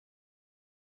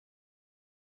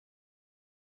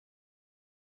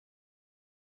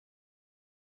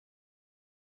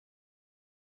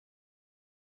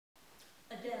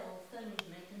Adele phoned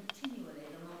me continually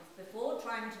the month before,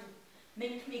 trying to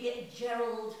make me get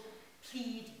Gerald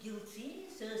plead guilty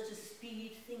so as to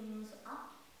speed things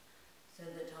up, so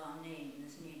that our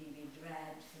names needn't be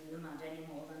dragged through the mud any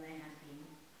more than they had been.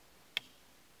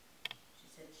 She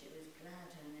said she was glad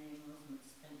her name wasn't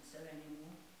Spencer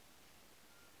anymore.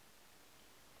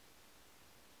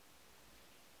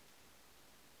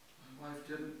 My wife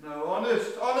didn't know.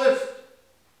 Honest, honest!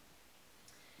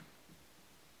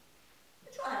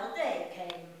 The trial day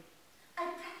came.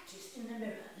 I practiced in the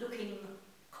mirror, looking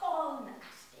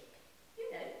cornastic.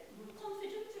 You know,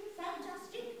 confident and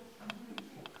fantastic.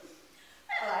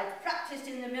 Well, I practiced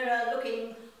in the mirror,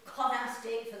 looking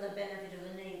cornastic for the benefit of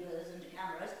the neighbours and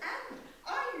cameras, and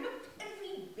I looked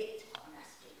every bit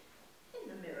cornastic in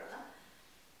the mirror,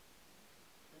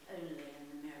 but only in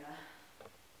the mirror.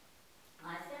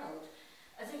 I felt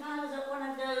as if I was at one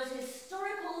of those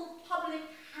historical public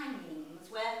hangings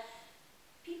where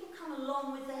people come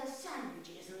along with their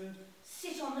sandwiches and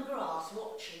sit on the grass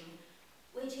watching,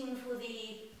 waiting for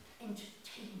the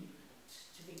entertainment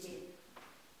to begin.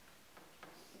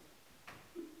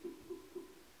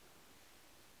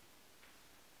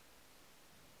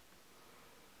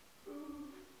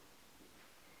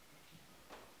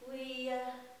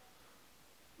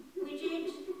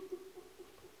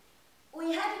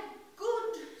 We had a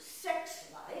good sex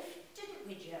life, didn't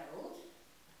we, Gerald?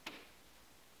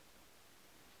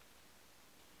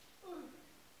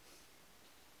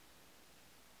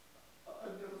 I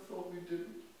never thought we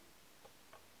didn't.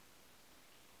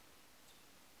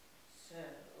 So?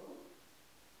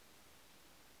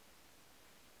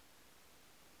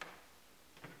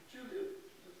 Julian,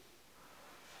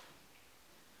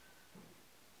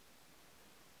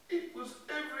 it was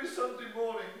every Sunday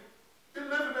morning,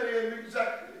 11 a.m.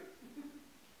 exactly.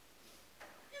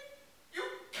 You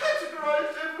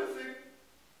categorized everything.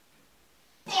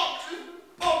 Boxes and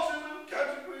boxes of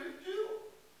categories, Jill.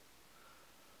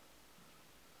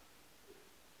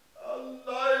 Our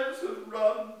lives have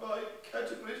run by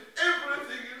categories.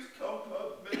 Everything is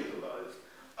compartmentalized.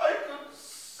 I could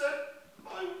set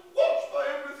my watch by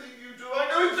everything you do. I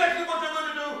know exactly what you're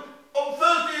going to do on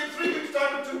Thursday in 3 weeks'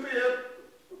 time at 2 p.m.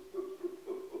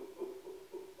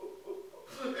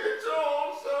 It's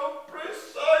all so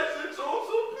precise, it's all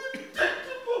so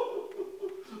predictable.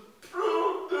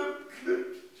 Pruned and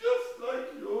clipped just like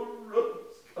your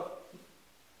rose garden.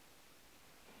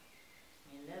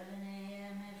 11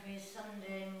 a.m. every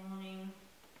Sunday morning.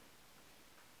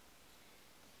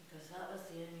 Because that was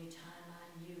the only time I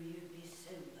knew you'd be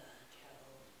sober,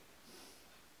 Gerald.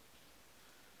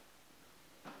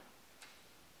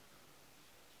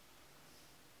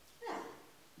 Now,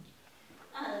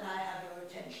 now that I have your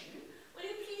attention, will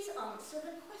you please answer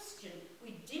the question?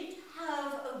 We did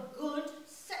have a good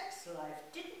sex life,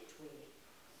 didn't we?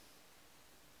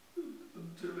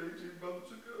 Until 18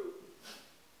 months ago.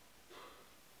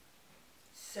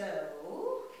 So?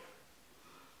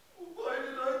 Why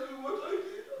did I do what I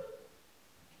did?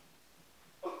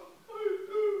 I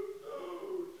don't know,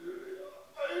 Julia.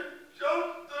 I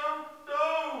just don't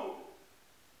know.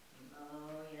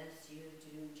 Oh, yes, you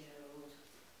do, Gerald.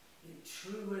 You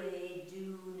truly do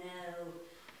know.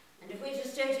 And if we're to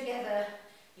stay together,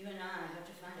 you and I have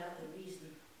to find out the reasons.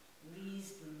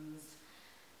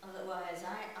 Otherwise,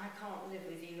 I can't live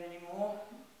with you anymore.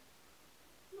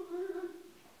 I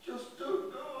just don't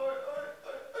know.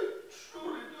 I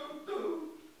truly don't know.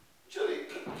 Julie,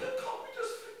 can't we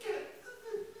just forget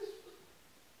this?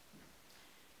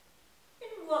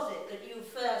 When was it that you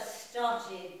first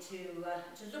started to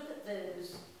look at those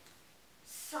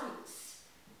sites?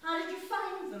 How did you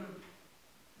find them?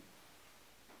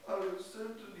 I was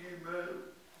sent an email.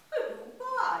 Oh,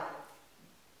 why?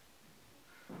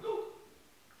 Look,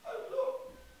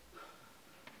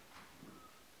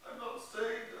 I'm not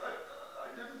saying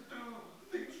I didn't do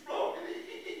things wrong.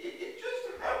 It just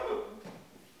happened.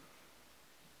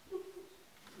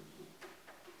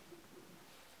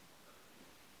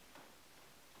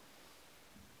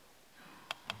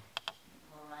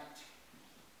 All right.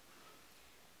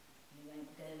 You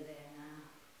won't go there now.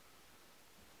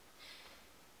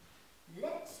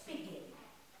 Let's begin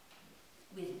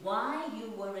with why you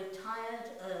were retired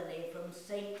early from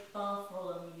St.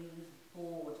 Bartholomew's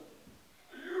boarding.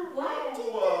 Why did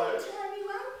they turn you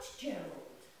out, Gerald?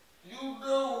 You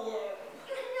know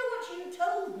I know what you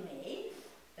told me,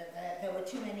 that there were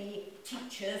too many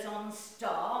teachers on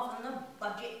staff and the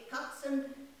budget cuts, and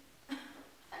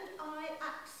I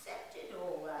accepted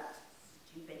all that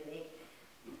stupidly,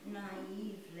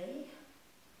 naively.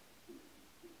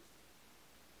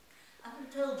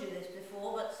 I've told you this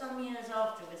before, but some years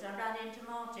afterwards I ran into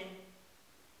Martin.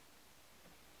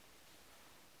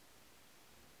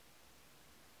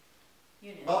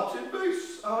 Captain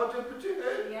Mace, our deputy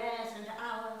head. Yes, and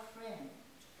our friend.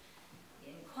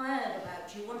 He inquired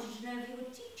about you, wanted to know if you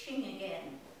were teaching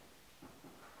again.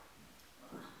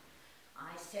 Well,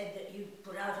 I said that you'd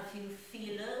put out a few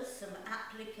feelers, some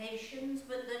applications,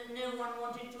 but that no one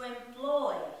wanted to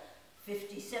employ a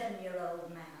 57-year-old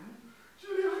man.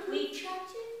 Julie, We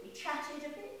chatted a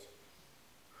bit.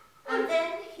 And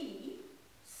then he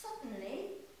suddenly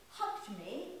hugged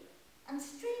me, and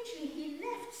strangely he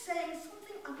left saying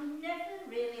something I've never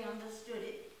really understood.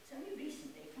 It's only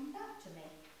recently come back to me.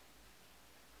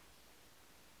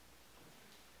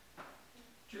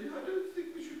 Julie, I don't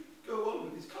think we should go on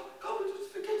with this. Can't we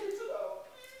just forget it for now?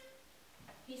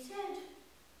 He said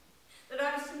that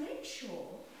I was to make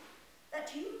sure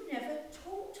that you never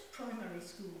taught primary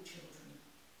school children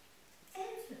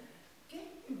ever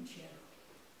again, Gerald.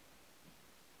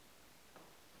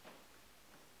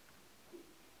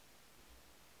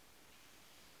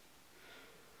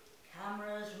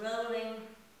 Cameras rolling,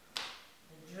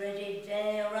 the dreaded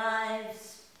day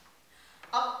arrives.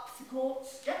 Up the court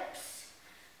steps.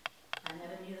 I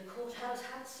never knew the courthouse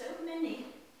had so many.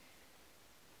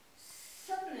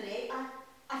 Suddenly,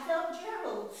 I felt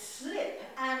Gerald slip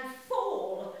and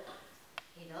fall.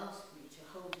 He'd asked me to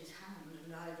hold his hand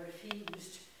and I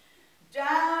refused.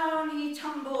 Down he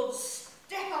tumbled,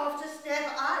 step after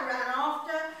step. I ran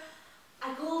after.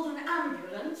 I called an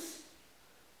ambulance.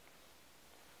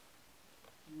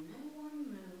 No one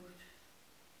moved.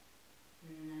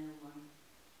 No one.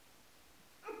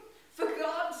 For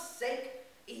God's sake,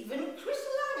 even Chris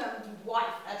Langham's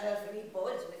wife had her 3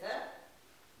 boys with her.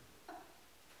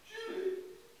 Julie,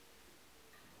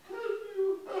 can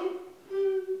you help me?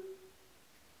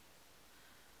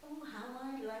 Oh, how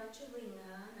I'd like to ring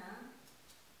her now.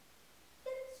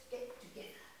 Let's get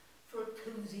together for a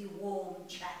cosy, warm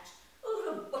chat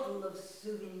over a bottle of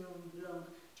Sauvignon Blanc,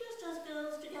 just us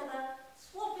girls together,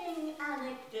 swapping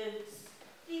anecdotes.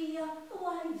 The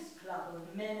wives' club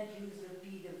of men accused of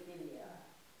paedophilia.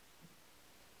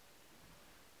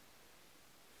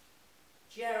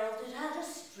 Gerald had had a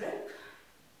stroke.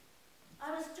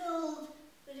 I was told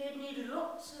that he'd need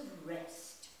lots of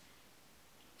rest.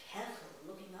 Careful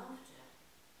looking after.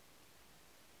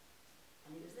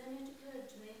 And it was then it occurred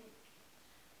to me,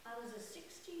 I was a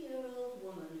 60-year-old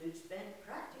woman who'd spent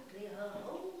practically her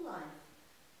whole life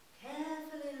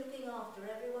carefully looking after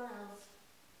everyone else.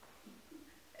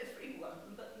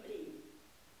 Everyone but me.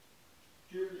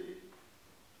 Julie,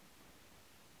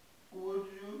 would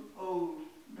you hold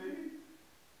me?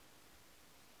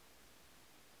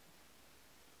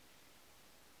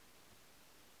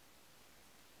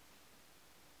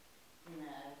 No.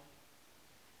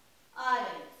 I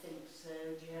don't think so,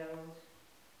 Gerald.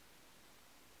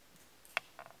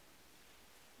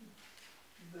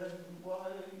 Then why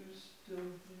are you still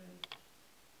here?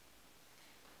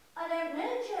 I don't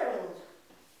know, Gerald.